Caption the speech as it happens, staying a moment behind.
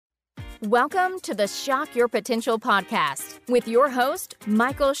Welcome to the Shock Your Potential podcast with your host,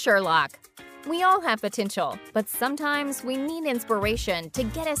 Michael Sherlock. We all have potential, but sometimes we need inspiration to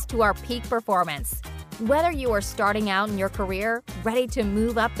get us to our peak performance. Whether you are starting out in your career, ready to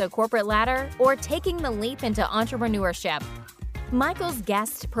move up the corporate ladder, or taking the leap into entrepreneurship, Michael's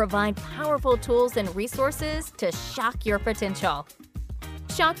guests provide powerful tools and resources to shock your potential.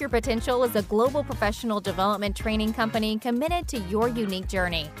 Shock Your Potential is a global professional development training company committed to your unique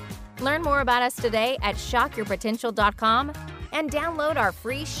journey. Learn more about us today at shockyourpotential.com and download our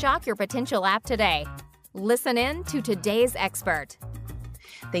free Shock Your Potential app today. Listen in to today's expert.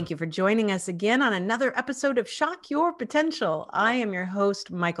 Thank you for joining us again on another episode of Shock Your Potential. I am your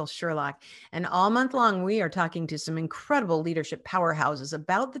host, Michael Sherlock, and all month long we are talking to some incredible leadership powerhouses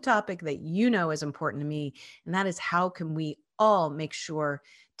about the topic that you know is important to me, and that is how can we all make sure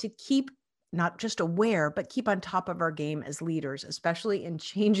to keep not just aware, but keep on top of our game as leaders, especially in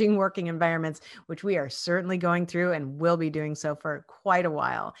changing working environments, which we are certainly going through and will be doing so for quite a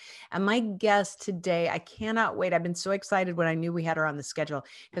while. And my guest today, I cannot wait. I've been so excited when I knew we had her on the schedule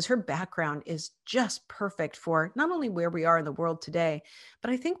because her background is just perfect for not only where we are in the world today,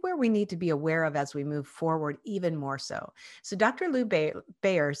 but I think where we need to be aware of as we move forward even more so. So Dr. Lou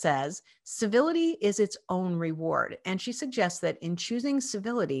Bayer says, civility is its own reward. And she suggests that in choosing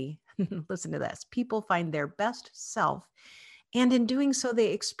civility, listen to this, people find their best self. And in doing so,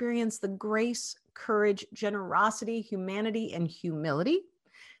 they experience the grace, courage, generosity, humanity, and humility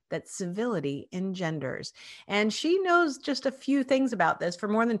that civility engenders. And she knows just a few things about this. For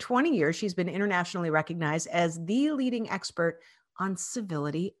more than 20 years, she's been internationally recognized as the leading expert on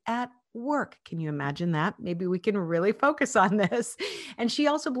civility at work. Can you imagine that? Maybe we can really focus on this. And she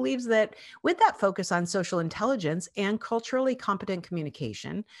also believes that with that focus on social intelligence and culturally competent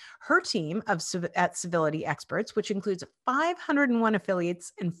communication, her team of at Civility Experts, which includes 501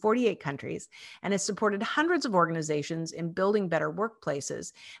 affiliates in 48 countries and has supported hundreds of organizations in building better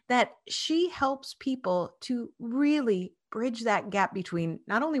workplaces, that she helps people to really bridge that gap between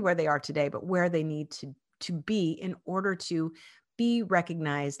not only where they are today, but where they need to be in order to be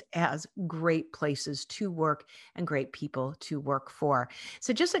recognized as great places to work and great people to work for.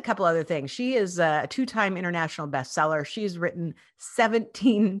 So just a couple other things. She is a two-time international bestseller. She's written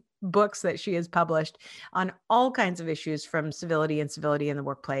 17 books that she has published on all kinds of issues from civility and civility in the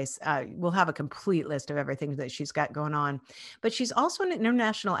workplace. We'll have a complete list of everything that she's got going on. But she's also an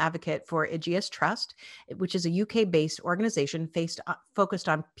international advocate for Aegeus Trust, which is a UK-based organization focused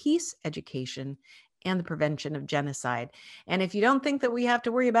on peace education and the prevention of genocide. And if you don't think that we have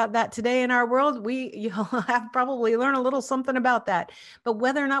to worry about that today in our world, you'll have probably learn a little something about that. But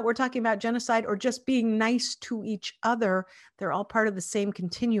whether or not we're talking about genocide or just being nice to each other, they're all part of the same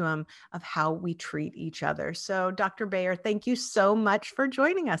continuum of how we treat each other. So Dr. Bayer, thank you so much for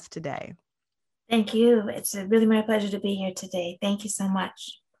joining us today. Thank you. It's really my pleasure to be here today. Thank you so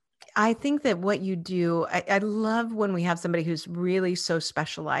much. I think that what you do, I love when we have somebody who's really so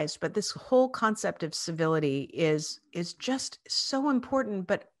specialized, but this whole concept of civility is just so important,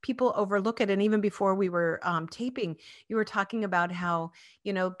 but people overlook it. And even before we were taping, you were talking about how,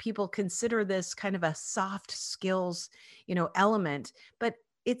 people consider this kind of a soft skills, element, but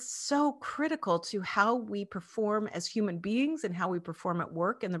it's so critical to how we perform as human beings and how we perform at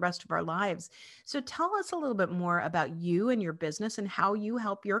work and the rest of our lives. So tell us a little bit more about you and your business and how you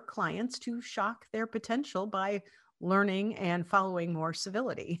help your clients to shock their potential by learning and following more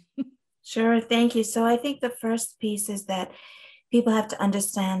civility. Sure. Thank you. So I think the first piece is that people have to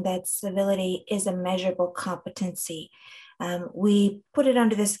understand that civility is a measurable competency. We put it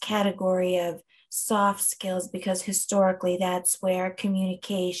under this category of soft skills because historically that's where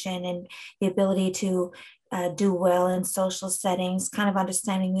communication and the ability to do well in social settings, kind of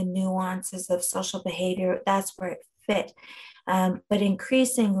understanding the nuances of social behavior, that's where it fit. But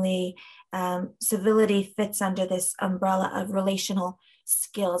increasingly, civility fits under this umbrella of relational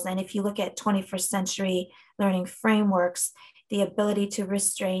skills. And if you look at 21st century learning frameworks, the ability to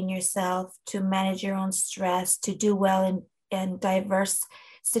restrain yourself, to manage your own stress, to do well in diverse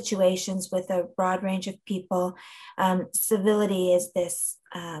situations with a broad range of people. Civility is this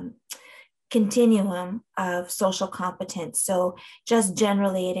continuum of social competence. So just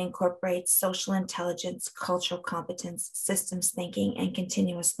generally, it incorporates social intelligence, cultural competence, systems thinking, and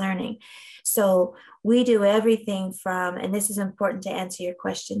continuous learning. So we do everything from, and this is important to answer your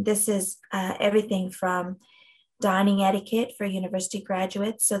question, this is everything from dining etiquette for university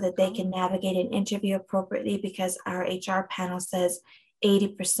graduates so that they can navigate an interview appropriately, because our HR panel says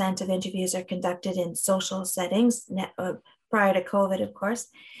 80% of interviews are conducted in social settings prior to COVID, of course.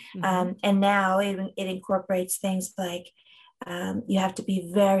 Mm-hmm. And now it incorporates things like You have to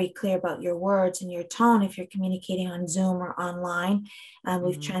be very clear about your words and your tone if you're communicating on Zoom or online.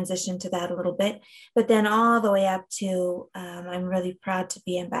 We've transitioned to that a little bit, but then all the way up to, I'm really proud to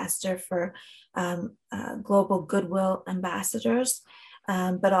be ambassador for Global Goodwill Ambassadors,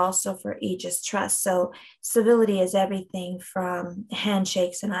 but also for Aegis Trust. So civility is everything from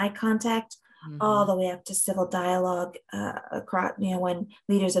handshakes and eye contact all the way up to civil dialogue across, when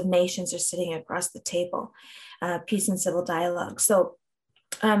leaders of nations are sitting across the table, peace and civil dialogue. So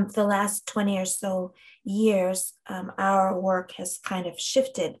the last 20 or so years, our work has kind of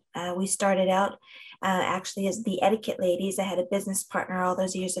shifted. We started out actually as the etiquette ladies. I had a business partner all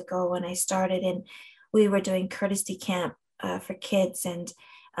those years ago when I started, and we were doing courtesy camp for kids, and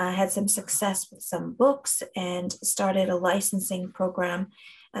had some success with some books, and started a licensing program,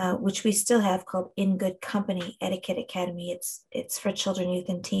 which we still have, called In Good Company Etiquette Academy. It's for children, youth,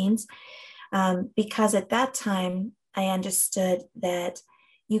 and teens, because at that time I understood that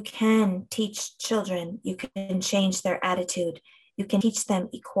you can teach children, you can change their attitude, you can teach them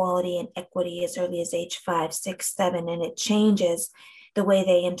equality and equity as early as age 5, 6, 7, and it changes the way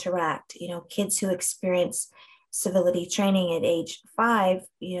they interact. Kids who experience civility training at age 5,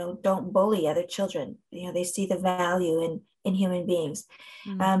 don't bully other children. They see the value in human beings.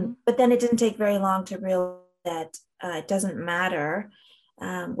 But then it didn't take very long to realize that it doesn't matter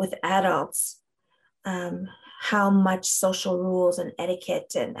with adults how much social rules and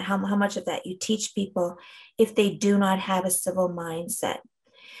etiquette and how much of that you teach people if they do not have a civil mindset.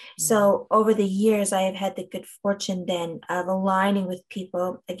 So over the years, I have had the good fortune then of aligning with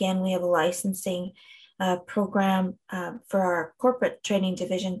people. Again, we have a licensing program for our corporate training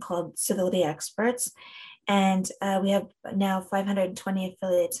division called Civility Experts. And we have now 520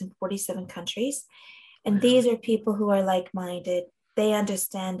 affiliates in 47 countries. And these are people who are like-minded. They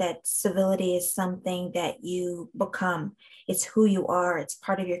understand that civility is something that you become. It's who you are. It's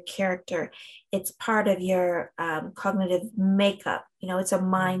part of your character. It's part of your cognitive makeup. It's a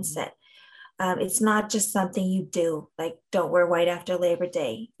mindset. It's not just something you do, like don't wear white after Labor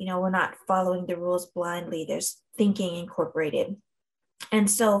Day. We're not following the rules blindly. There's thinking incorporated. And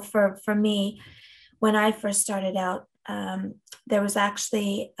so for me, when I first started out, there was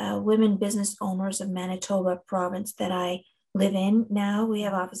actually women business owners of Manitoba province that I live in now. We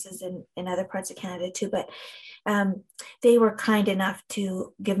have offices in other parts of Canada too, but they were kind enough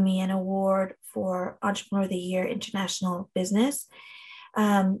to give me an award for Entrepreneur of the Year International Business.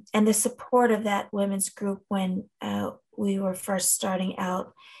 And the support of that women's group when we were first starting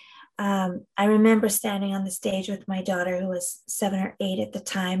out. I remember standing on the stage with my daughter, who was 7 or 8 at the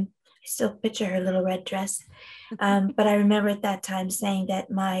time. I still picture her little red dress. But I remember at that time saying that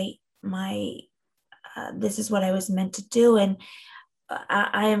my this is what I was meant to do. And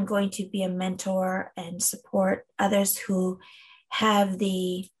I am going to be a mentor and support others who have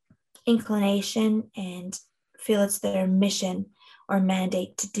the inclination and feel it's their mission or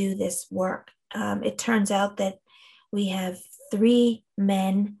mandate to do this work. It turns out that we have 3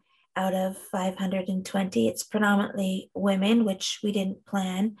 men out of 520. It's predominantly women, which we didn't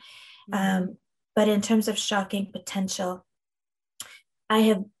plan. But in terms of shocking potential, I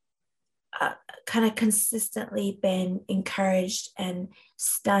have kind of consistently been encouraged and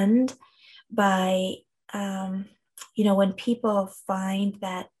stunned by, when people find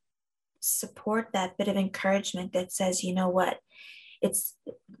that support, that bit of encouragement that says, you know what, it's,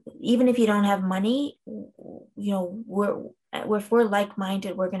 even if you don't have money, if we're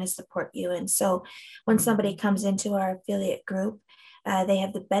like-minded, we're going to support you. And so when somebody comes into our affiliate group, they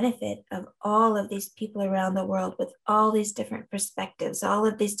have the benefit of all of these people around the world with all these different perspectives, all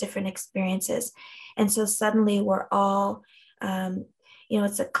of these different experiences. And so suddenly we're all,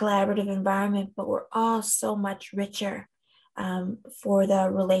 it's a collaborative environment, but we're all so much richer for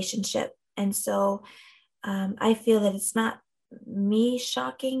the relationship. And so I feel that it's not me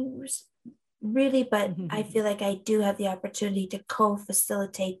shocking really, but I feel like I do have the opportunity to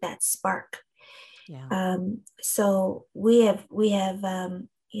co-facilitate that spark. Yeah. So we have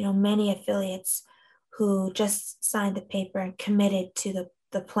many affiliates who just signed the paper and committed to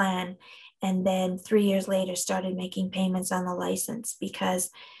the plan, and then 3 years later started making payments on the license, because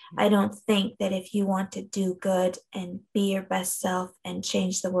I don't think that if you want to do good and be your best self and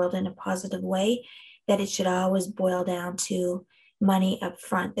change the world in a positive way, that it should always boil down to money up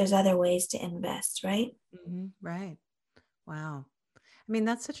front. There's other ways to invest, right? Right. Wow. I mean,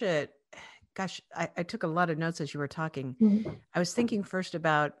 that's such a, gosh, I took a lot of notes as you were talking. I was thinking first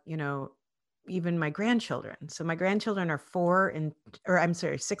about, even my grandchildren. So my grandchildren are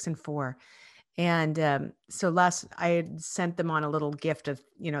 6 and 4. And so I had sent them on a little gift of,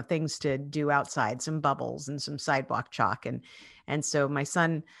 things to do outside, some bubbles and some sidewalk chalk. And so my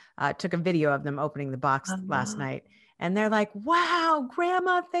son took a video of them opening the box last night. And they're like, wow,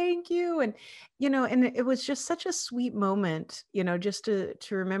 Grandma, thank you. And, and it was just such a sweet moment, just to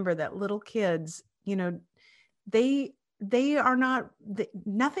remember that little kids, they are not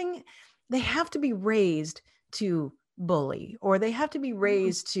nothing. They have to be raised to bully, or they have to be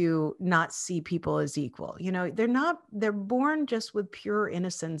raised to not see people as equal. They're born just with pure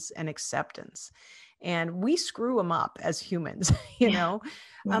innocence and acceptance. And we screw them up as humans, but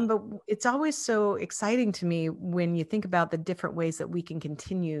it's always so exciting to me when you think about the different ways that we can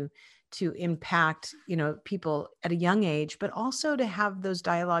continue to impact, people at a young age, but also to have those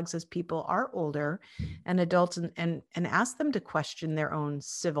dialogues as people are older and adults, and ask them to question their own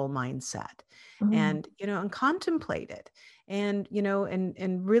civil mindset, and, and contemplate it, and,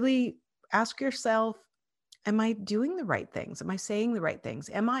 and really ask yourself, am I doing the right things? Am I saying the right things?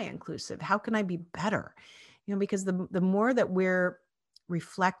 Am I inclusive? How can I be better? Because the more that we're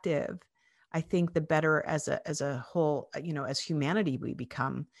reflective, I think the better as a whole, as humanity we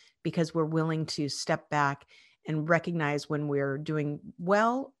become, because we're willing to step back and recognize when we're doing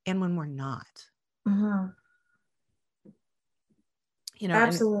well and when we're not.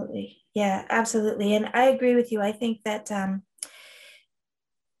 Absolutely. Yeah, absolutely. And I agree with you. I think that,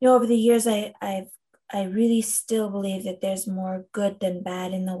 over the years, I really still believe that there's more good than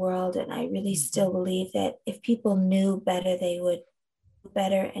bad in the world. And I really still believe that if people knew better, they would do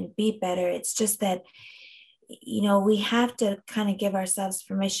better and be better. It's just that, we have to kind of give ourselves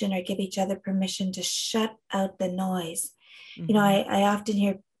permission, or give each other permission, to shut out the noise. I often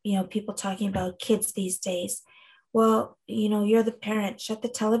hear, people talking about kids these days. Well, you're the parent, shut the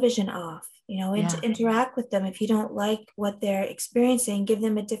television off, interact with them. If you don't like what they're experiencing, give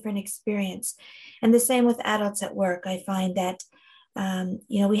them a different experience. And the same with adults at work. I find that,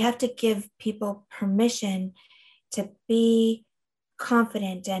 we have to give people permission to be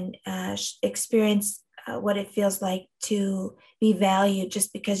confident and experience what it feels like to be valued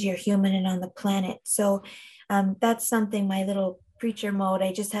just because you're human and on the planet. So that's something, my little preacher mode,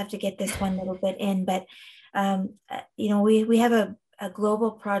 I just have to get this one little bit in. But, we have a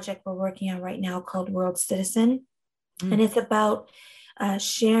global project we're working on right now called World Citizen. And it's about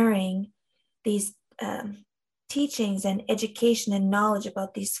sharing these teachings and education and knowledge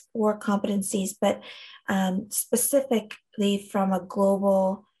about these 4 competencies, but specifically from a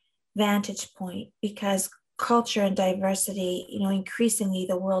global vantage point, because culture and diversity, increasingly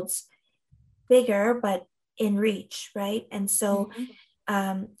the world's bigger, but in reach, right? And so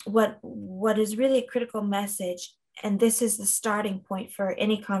what is really a critical message, and this is the starting point for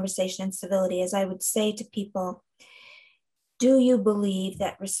any conversation in civility, is I would say to people, do you believe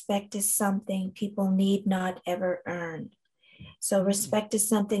that respect is something people need not ever earn? So respect is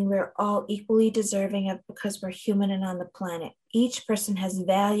something we're all equally deserving of, because we're human and on the planet. Each person has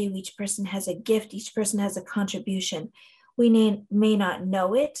value, each person has a gift, each person has a contribution. We may not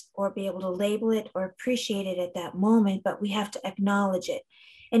know it or be able to label it or appreciate it at that moment, but we have to acknowledge it.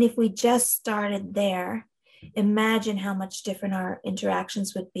 And if we just started there, imagine how much different our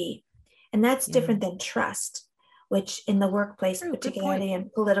interactions would be. And that's different than trust, which in the workplace, particularly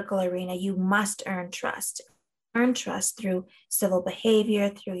in political arena, you must earn trust. Earn trust through civil behavior,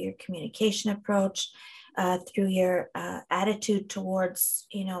 through your communication approach, through your attitude towards,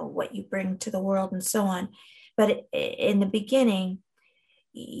 what you bring to the world and so on. But in the beginning,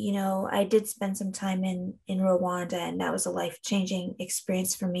 I did spend some time in Rwanda, and that was a life-changing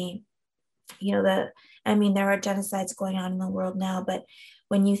experience for me. There are genocides going on in the world now, but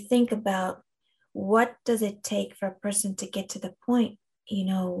when you think about what does it take for a person to get to the point,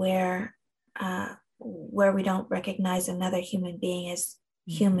 where we don't recognize another human being as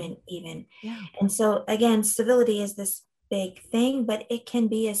human even. Yeah. And so again, civility is this big thing, but it can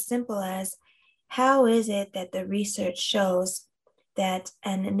be as simple as, how is it that the research shows that,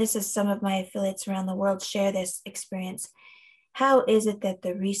 and this is some of my affiliates around the world share this experience, how is it that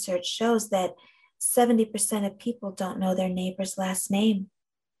the research shows that 70% of people don't know their neighbor's last name?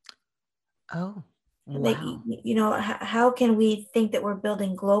 Oh, wow. How can we think that we're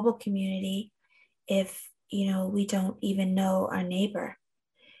building global community if, we don't even know our neighbor?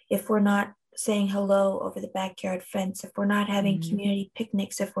 If we're not saying hello over the backyard fence, if we're not having community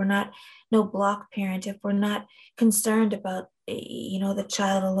picnics, if we're not no block parent, if we're not concerned about, the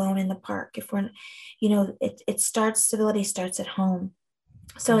child alone in the park, if we're, civility starts at home.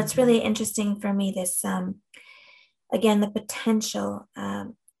 So it's really interesting for me, this, again, the potential.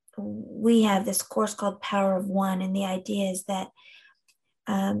 We have this course called Power of One, and the idea is that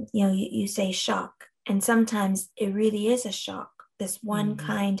you say shock, and sometimes it really is a shock. This one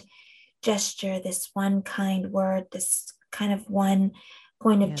kind gesture, this one kind word, this kind of one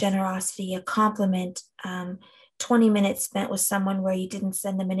point of generosity, a compliment, 20 minutes spent with someone where you didn't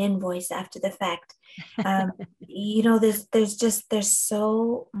send them an invoice after the fact. There's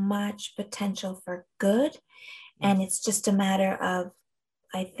so much potential for good. And it's just a matter of,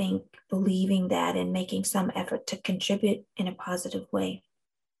 I think, believing that and making some effort to contribute in a positive way.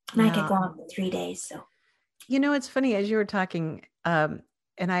 And I could go on for 3 days. So, it's funny as you were talking, and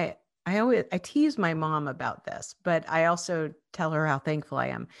I tease my mom about this, but I also tell her how thankful I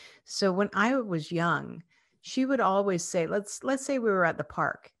am. So when I was young, she would always say, let's say we were at the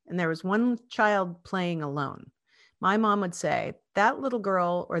park and there was one child playing alone. My mom would say, that little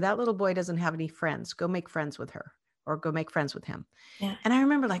girl or that little boy doesn't have any friends. Go make friends with her or go make friends with him. Yeah. And I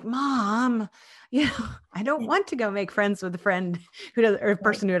remember like, Mom, I don't want to go make friends with a friend who does, or a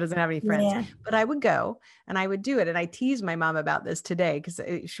person who doesn't have any friends, but I would go and I would do it. And I teased my mom about this today because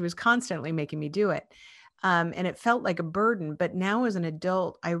she was constantly making me do it. And it felt like a burden. But now as an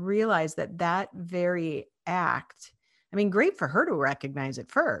adult, I realized that very act, I mean, great for her to recognize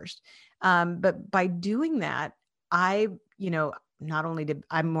it first. But by doing that, I, not only did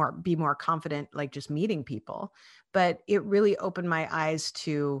I be more confident, like just meeting people, but it really opened my eyes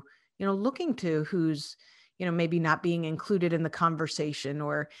to, looking to who's, maybe not being included in the conversation,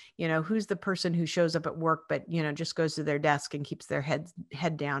 or, who's the person who shows up at work, but, just goes to their desk and keeps their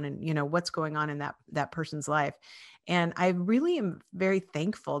head down, and, what's going on in that person's life. And I really am very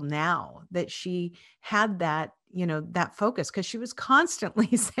thankful now that she had that, that focus, because she was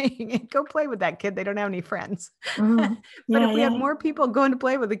constantly saying, go play with that kid. They don't have any friends. But if we had more people going to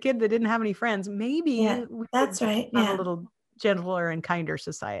play with a kid that didn't have any friends, maybe that's right. Have a little gentler and kinder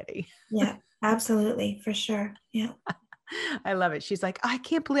society. Yeah, absolutely. For sure. Yeah. I love it. She's like, I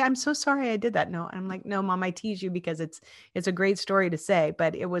can't believe, I'm so sorry I did that. No, I'm like, no, Mom, I tease you because it's a great story to say,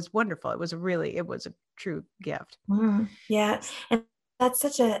 but it was wonderful. It was a true gift. Yeah. And that's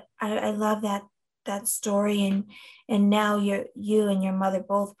I love that story. And now you and your mother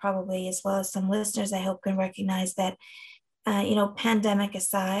both probably, as well as some listeners, I hope can recognize that, pandemic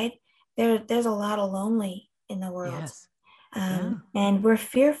aside, there's a lot of lonely in the world. Yes. And we're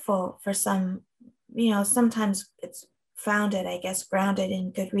fearful for some, sometimes it's grounded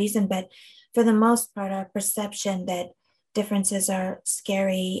in good reason, but for the most part, our perception that differences are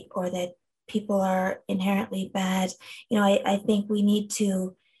scary or that people are inherently bad, I think we need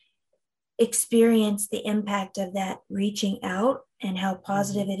to experience the impact of that reaching out and how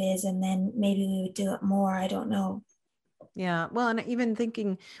positive it is, and then maybe we would do it more. I don't know. Yeah. Well, and even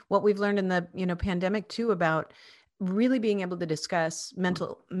thinking what we've learned in the, pandemic too, about really being able to discuss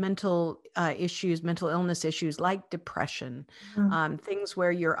mental issues, mental illness issues like depression, things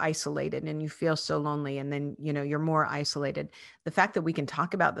where you're isolated and you feel so lonely, and then, you're more isolated. The fact that we can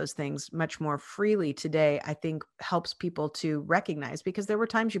talk about those things much more freely today, I think helps people to recognize, because there were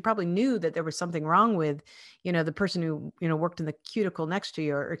times you probably knew that there was something wrong with, the person who, worked in the cubicle next to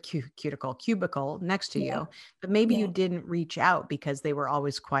you, or cubicle next to you, but maybe you didn't reach out because they were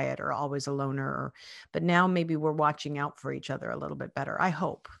always quiet or always a loner, but now maybe we're watching out for each other a little bit better, I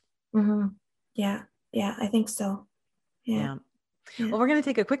hope. Yeah, I think so. Yeah. Well, we're going to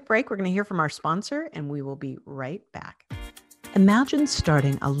take a quick break. We're going to hear from our sponsor, and we will be right back. Imagine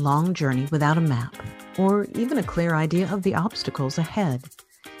starting a long journey without a map or even a clear idea of the obstacles ahead.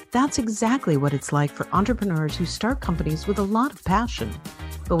 That's exactly what it's like for entrepreneurs who start companies with a lot of passion,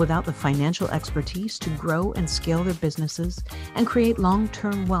 but without the financial expertise to grow and scale their businesses and create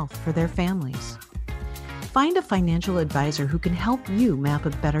long-term wealth for their families. Find a financial advisor who can help you map a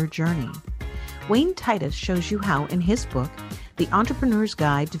better journey. Wayne Titus shows you how in his book, The Entrepreneur's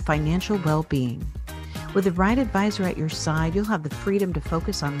Guide to Financial Well-Being. With the right advisor at your side, you'll have the freedom to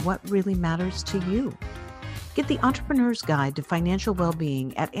focus on what really matters to you. Get The Entrepreneur's Guide to Financial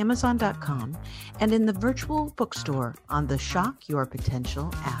Well-Being at Amazon.com and in the virtual bookstore on the Shock Your Potential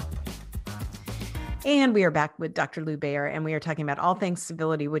app. And we are back with Dr. Lou Bayer, and we are talking about all things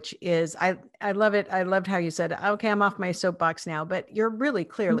civility, which is, I love it. I loved how you said, okay, I'm off my soapbox now, but you're really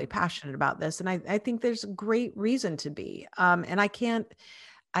clearly passionate about this. And I think there's a great reason to be. And I can't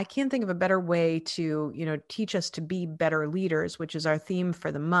think of a better way to, teach us to be better leaders, which is our theme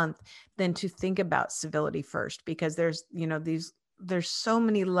for the month, than to think about civility first, because there's, these there's so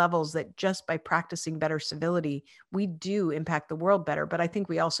many levels that just by practicing better civility, we do impact the world better. But I think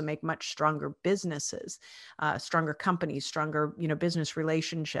we also make much stronger businesses, stronger companies, stronger, business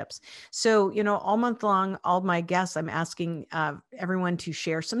relationships. So, all month long, all my guests, I'm asking everyone to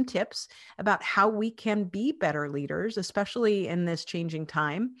share some tips about how we can be better leaders, especially in this changing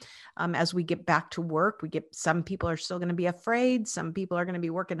time. As we get back to work, some people are still going to be afraid. Some people are going to be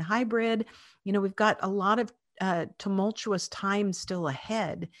working hybrid. We've got a lot of tumultuous time still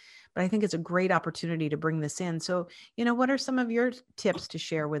ahead, but I think it's a great opportunity to bring this in. So, what are some of your tips to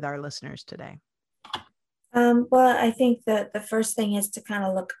share with our listeners today? Well, I think that the first thing is to kind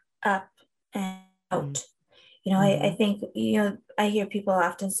of look up and out. I think, I hear people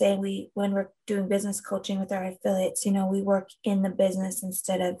often say when we're doing business coaching with our affiliates, we work in the business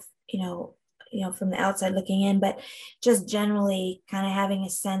instead of, from the outside looking in, but just generally kind of having a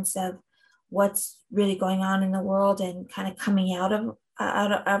sense of what's really going on in the world and kind of coming out of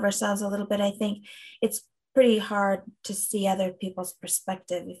ourselves a little bit. I think it's pretty hard to see other people's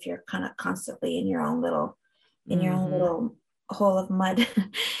perspective if you're kind of constantly in your own little hole of mud,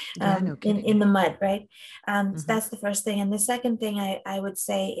 in the mud, right? So that's the first thing. And the second thing I would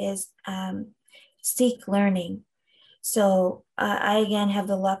say is seek learning. So I, again, have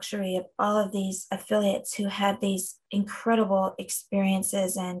the luxury of all of these affiliates who have these incredible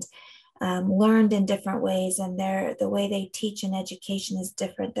experiences and learned in different ways. And the way they teach in education is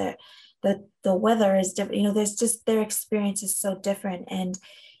different. The weather is different. There's just, their experience is so different. And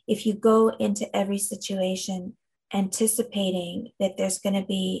if you go into every situation anticipating that there's going to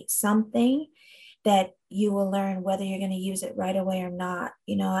be something that you will learn, whether you're going to use it right away or not.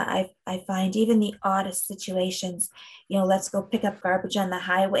 I find even the oddest situations, let's go pick up garbage on the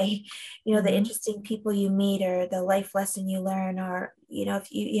highway, the interesting people you meet or the life lesson you learn, or, if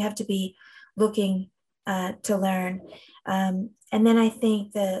you have to be looking to learn. And then I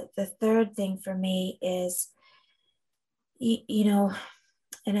think the third thing for me is,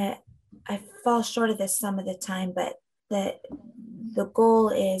 and I fall short of this some of the time, but the goal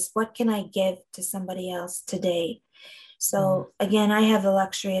is, what can I give to somebody else today? So again, I have the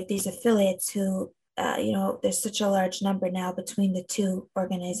luxury of these affiliates who, there's such a large number now between the two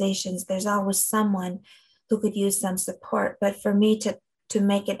organizations. There's always someone who could use some support, but for me to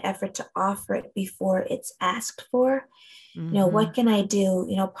make an effort to offer it before it's asked for, what can I do?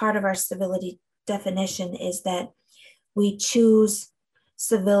 Part of our civility definition is that we choose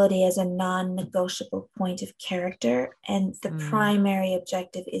civility as a non-negotiable point of character, and the primary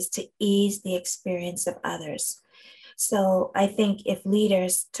objective is to ease the experience of others. So I think if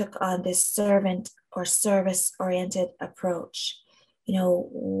leaders took on this servant or service-oriented approach,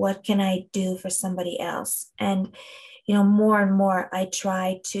 what can I do for somebody else? And more and more I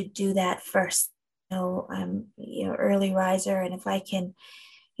try to do that first. I'm early riser, and if I can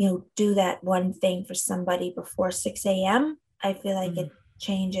do that one thing for somebody before 6 a.m., I feel like it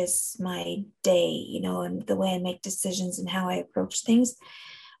changes my day, and the way I make decisions and how I approach things.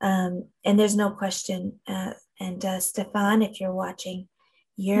 And there's no question. And Stefan, if you're watching,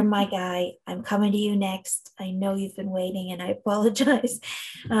 you're my guy. I'm coming to you next. I know you've been waiting, and I apologize.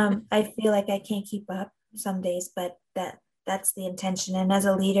 I feel like I can't keep up some days, but that's the intention. And as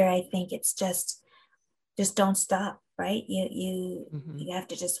a leader, I think it's just don't stop, right? You have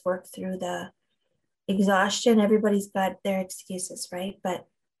to just work through the exhaustion. Everybody's got their excuses, right? But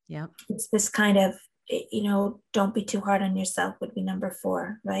it's this kind of, don't be too hard on yourself would be number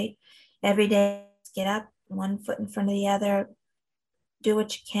 4, right? Every day, get up, one foot in front of the other, do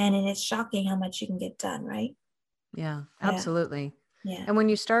what you can. And it's shocking how much you can get done, right? Yeah, absolutely. Yeah. And when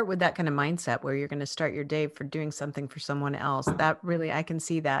you start with that kind of mindset where you're going to start your day for doing something for someone else, that really, I can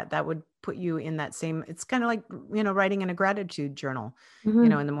see that would put you in that same, it's kind of like, writing in a gratitude journal, in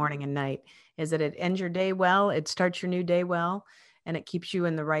the morning and night, is that it ends your day well, it starts your new day well, and it keeps you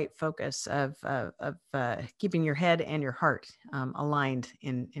in the right focus of keeping your head and your heart aligned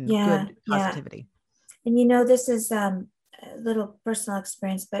in good positivity. And this is a little personal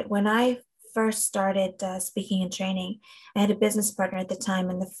experience, but when I first started speaking and training, I had a business partner at the time,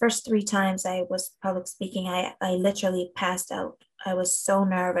 and the first 3 times I was public speaking, I literally passed out. I was so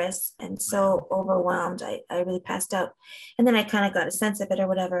nervous and so overwhelmed. I really passed out. And then I kind of got a sense of it or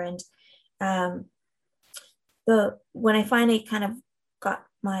whatever. And when I finally kind of got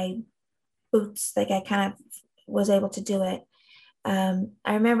my boots, like I kind of was able to do it. I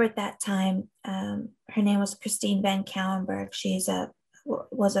remember at that time, her name was Christine Van Cowenberg. She's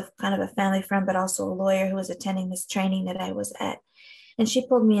was a kind of a family friend, but also a lawyer who was attending this training that I was at. And she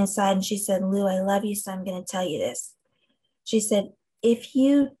pulled me aside and she said, "Lou, I love you, so I'm going to tell you this." She said, "If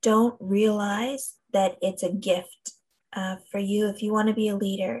you don't realize that it's a gift for you, if you want to be a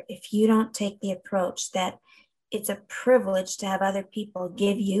leader, if you don't take the approach that it's a privilege to have other people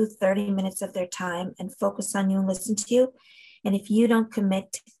give you 30 minutes of their time and focus on you and listen to you, and if you don't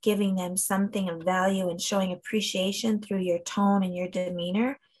commit to giving them something of value and showing appreciation through your tone and your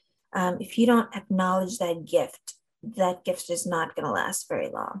demeanor, if you don't acknowledge that gift is not going to last very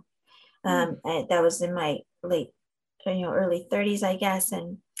long. That was in my early 30s, I guess.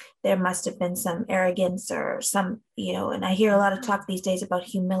 And there must have been some arrogance or some, and I hear a lot of talk these days about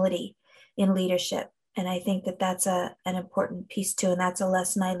humility in leadership. And I think that that's an important piece too. And that's a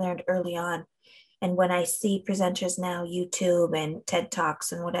lesson I learned early on. And when I see presenters now, YouTube and TED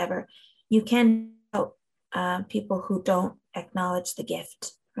Talks and whatever, you can help people who don't acknowledge the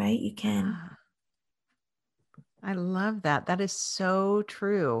gift, right? You can. I love that. That is so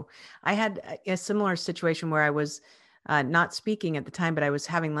true. I had a similar situation where I was not speaking at the time, but I was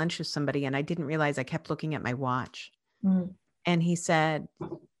having lunch with somebody and I didn't realize I kept looking at my watch. And he said,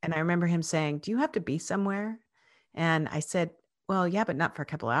 and I remember him saying, "Do you have to be somewhere?" And I said, "Well, yeah, but not for a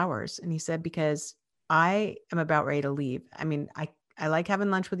couple hours." And he said, "Because I am about ready to leave. I mean, I like having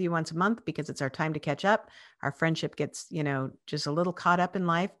lunch with you once a month because it's our time to catch up. Our friendship gets, just a little caught up in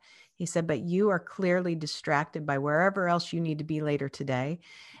life." He said, "But you are clearly distracted by wherever else you need to be later today."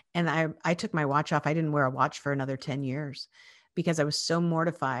 And I took my watch off. I didn't wear a watch for another 10 years because I was so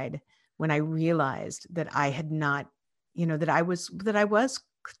mortified when I realized that I had not, that I was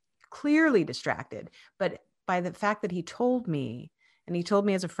clearly distracted. But by the fact that he told me, and he told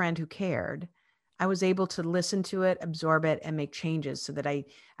me as a friend who cared, I was able to listen to it, absorb it, and make changes so that I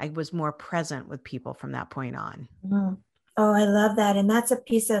was more present with people from that point on. Oh, I love that. And that's a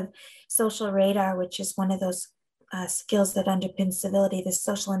piece of social radar, which is one of those skills that underpins civility, the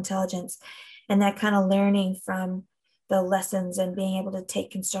social intelligence, and that kind of learning from the lessons and being able to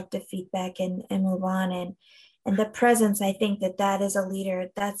take constructive feedback and move on. And the presence, I think that is a leader.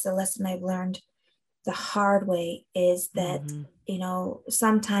 That's a lesson I've learned the hard way, is that,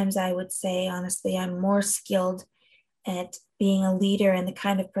 sometimes I would say, honestly, I'm more skilled at being a leader and the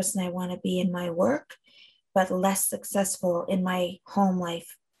kind of person I want to be in my work, but less successful in my home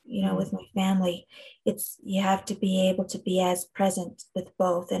life, with my family. You have to be able to be as present with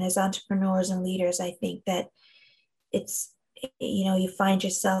both. And as entrepreneurs and leaders, I think that it's, you find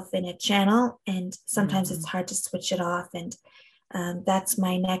yourself in a channel and sometimes it's hard to switch it off. And that's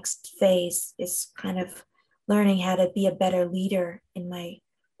my next phase, is kind of learning how to be a better leader in my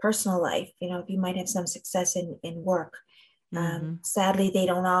personal life. You might have some success in work. Sadly, they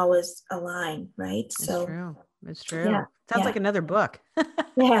don't always align, right? It's true. Yeah. Sounds like another book.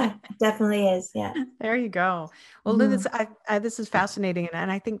 Yeah, definitely is. Yeah. There you go. Well, Liz, this is fascinating.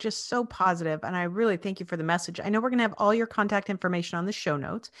 And I think just so positive. And I really thank you for the message. I know we're going to have all your contact information on the show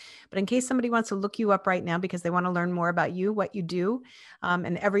notes, but in case somebody wants to look you up right now because they want to learn more about you, what you do,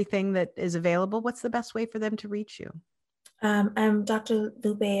 and everything that is available, what's the best way for them to reach you? I'm Dr.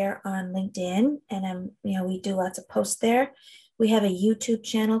 Lou Bayer on LinkedIn, and we do lots of posts there. We have a YouTube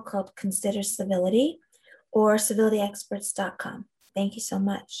channel called Consider Civility, or civilityexperts.com. Thank you so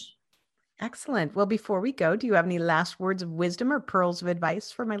much. Excellent. Well, before we go, do you have any last words of wisdom or pearls of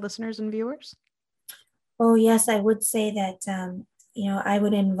advice for my listeners and viewers? Oh, yes, I would say that, I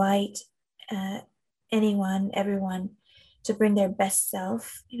would invite everyone to bring their best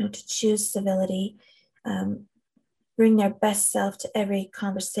self, to choose civility, bring their best self to every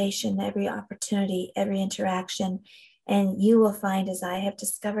conversation, every opportunity, every interaction. And you will find, as I have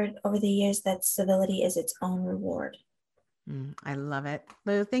discovered over the years, that civility is its own reward. I love it.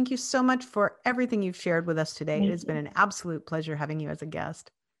 Lou, thank you so much for everything you've shared with us today. It has been an absolute pleasure having you as a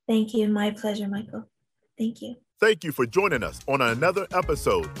guest. Thank you. My pleasure, Michael. Thank you. Thank you for joining us on another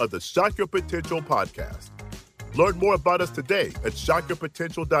episode of the Shock Your Potential podcast. Learn more about us today at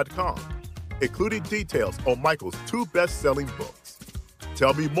shockyourpotential.com, including details on Michael's 2 best-selling books.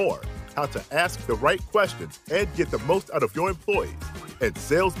 Tell me more, how to ask the right questions and get the most out of your employees, and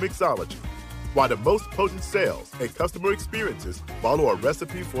Sales Mixology, why the most potent sales and customer experiences follow a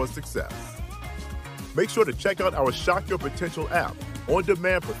recipe for success. Make sure to check out our Shock Your Potential app,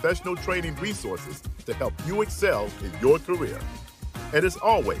 on-demand professional training resources to help you excel in your career. And as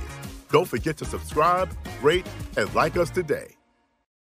always, don't forget to subscribe, rate, and like us today.